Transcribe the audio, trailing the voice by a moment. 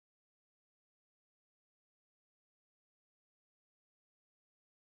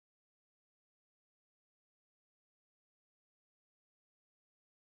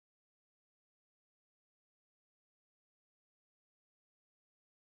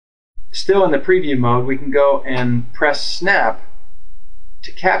still in the preview mode, we can go and press snap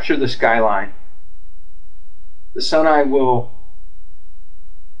to capture the skyline. The SunEye will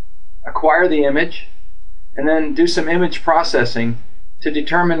acquire the image and then do some image processing to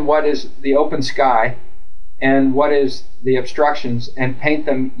determine what is the open sky and what is the obstructions, and paint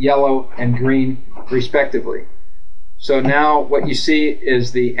them yellow and green respectively. So now what you see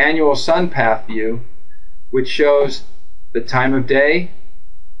is the annual sun path view, which shows the time of day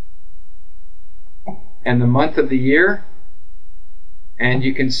and the month of the year, and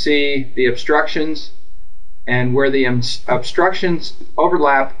you can see the obstructions, and where the obstructions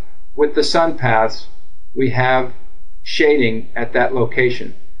overlap with the sun paths, we have shading at that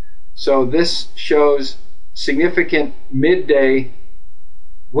location. So this shows significant midday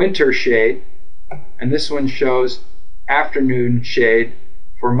winter shade, and this one shows afternoon shade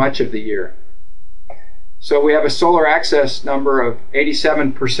for much of the year. So we have a solar access number of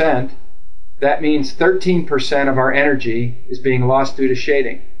 87%. That means 13% of our energy is being lost due to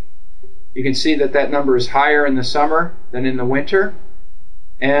shading. You can see that that number is higher in the summer than in the winter,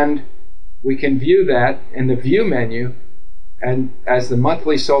 and we can view that in the view menu and as the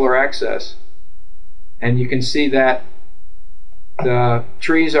monthly solar access. And you can see that the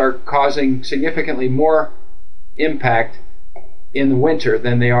trees are causing significantly more impact in the winter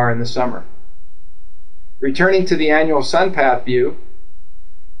than they are in the summer. Returning to the annual sun path view,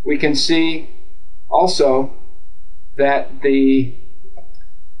 we can see also that the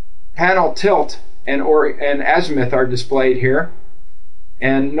panel tilt and azimuth are displayed here.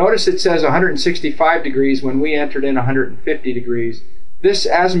 And notice it says 165 degrees when we entered in 150 degrees. This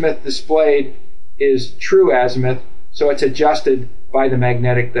azimuth displayed is true azimuth, so it's adjusted by the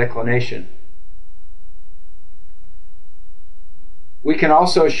magnetic declination. We can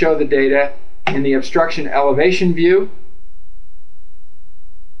also show the data in the obstruction elevation view,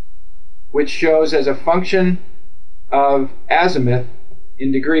 which shows as a function of azimuth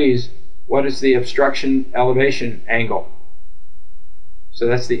in degrees what is the obstruction elevation angle. So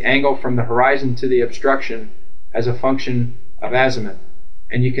that's the angle from the horizon to the obstruction as a function of azimuth.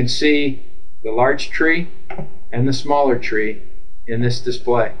 And you can see the large tree and the smaller tree in this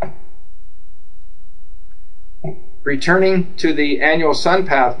display. Returning to the annual sun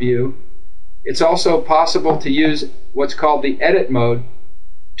path view, it's also possible to use what's called the edit mode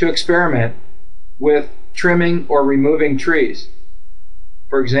to experiment with trimming or removing trees.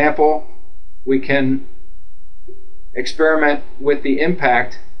 For example, we can experiment with the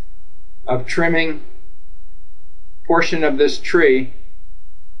impact of trimming a portion of this tree,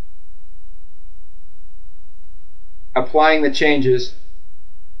 applying the changes,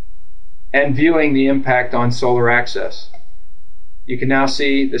 and viewing the impact on solar access. You can now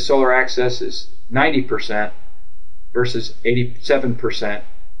see the solar access is 90% versus 87%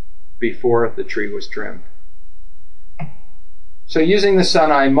 before the tree was trimmed. So using the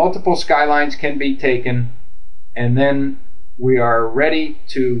SunEye, multiple skylines can be taken, and then we are ready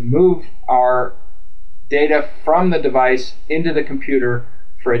to move our data from the device into the computer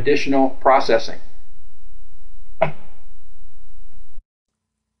for additional processing.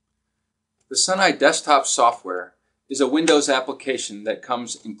 The SunEye desktop software is a Windows application that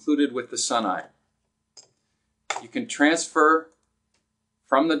comes included with the SunEye. You can transfer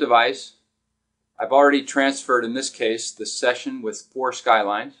from the device. I've already transferred, in this case, the session with 4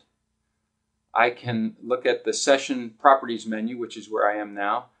 skylines. I can look at the session properties menu, which is where I am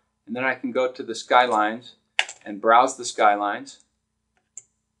now, and then I can go to the skylines and browse the skylines,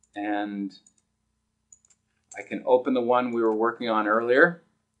 and I can open the one we were working on earlier,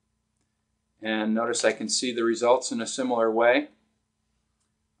 and notice I can see the results in a similar way.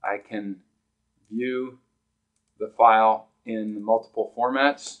 I can view the file in multiple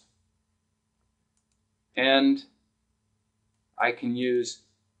formats, and I can use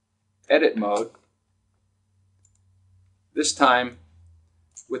edit mode, this time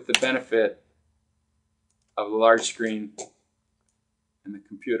with the benefit of the large screen and the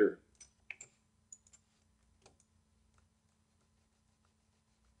computer.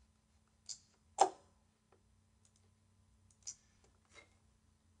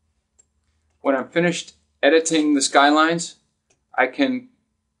 When I'm finished editing the skylines, I can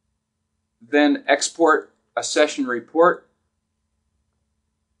then export a session report,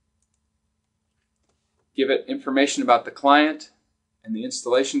 give it information about the client and the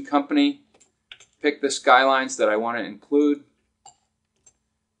installation company, pick the skylines that I want to include,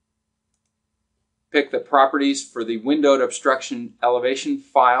 pick the properties for the windowed obstruction elevation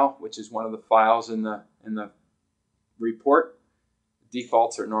file, which is one of the files in the report.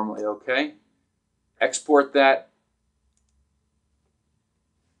 Defaults are normally okay. Export that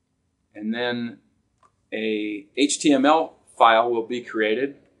and then a HTML file will be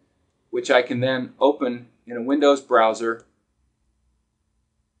created, which I can then open in a Windows browser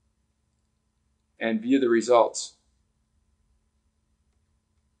and view the results.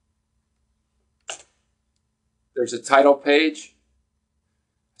 There's a title page,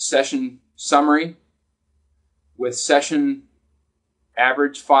 session summary with session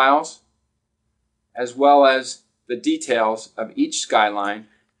average files, as well as the details of each skyline,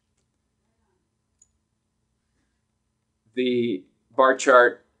 the bar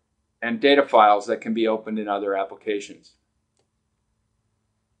chart, and data files that can be opened in other applications.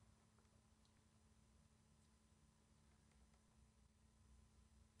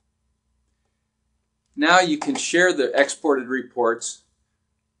 Now you can share the exported reports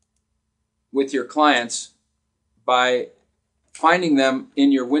with your clients by finding them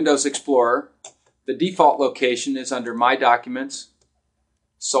in your Windows Explorer. The default location is under My Documents,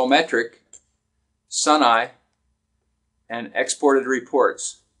 Solmetric, SunEye, and Exported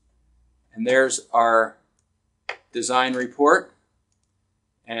Reports. And there's our design report.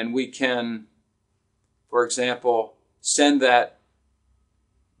 And we can, for example, send that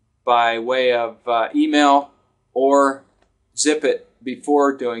by way of email or zip it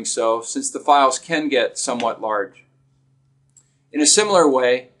before doing so, since the files can get somewhat large. In a similar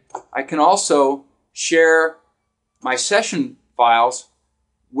way, I can also share my session files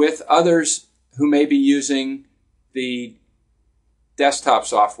with others who may be using the desktop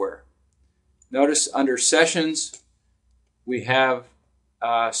software. Notice under Sessions, we have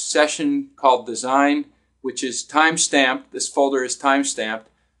a session called Design, which is time-stamped. This folder is time-stamped.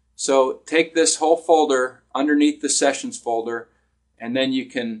 So take this whole folder underneath the Sessions folder, and then you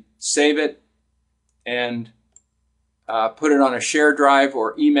can save it and put it on a share drive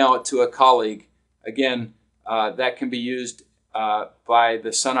or email it to a colleague. Again, that can be used by the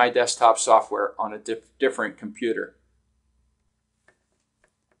SunEye desktop software on a different computer.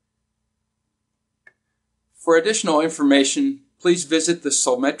 For additional information, please visit the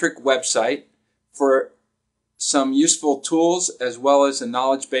Solmetric website for some useful tools as well as a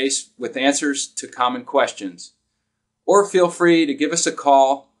knowledge base with answers to common questions. Or feel free to give us a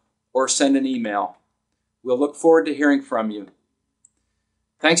call or send an email. We'll look forward to hearing from you.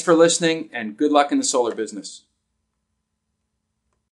 Thanks for listening, and good luck in the solar business.